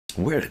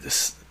Where did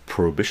this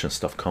prohibition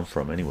stuff come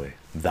from anyway?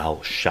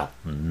 Thou shalt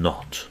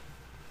not.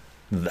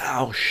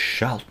 Thou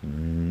shalt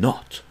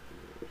not.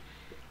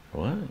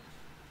 What?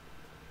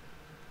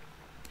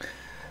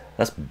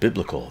 That's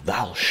biblical.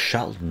 Thou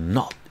shalt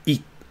not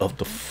eat of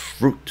the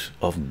fruit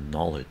of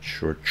knowledge,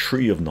 or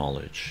tree of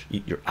knowledge.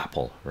 Eat your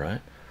apple,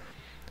 right?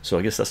 So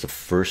I guess that's the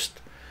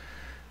first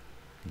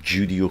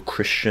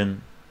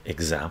Judeo-Christian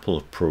example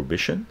of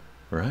prohibition,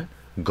 right?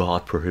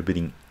 God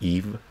prohibiting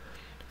Eve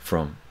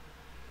from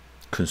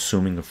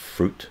consuming a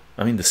fruit.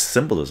 I mean, the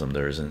symbolism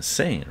there is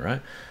insane,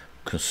 right?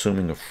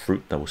 Consuming a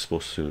fruit that was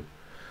supposed to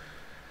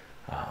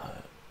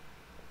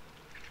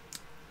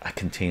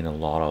contain a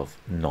lot of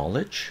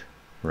knowledge,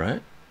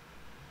 right?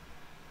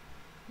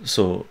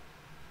 So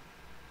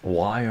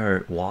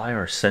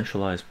why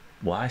centralized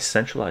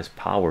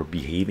power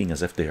behaving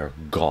as if they are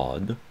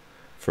God,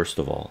 first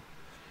of all?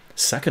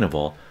 Second of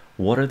all,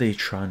 what are they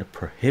trying to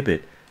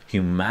prohibit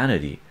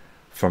humanity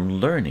from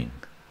learning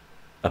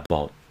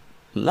about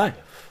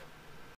life?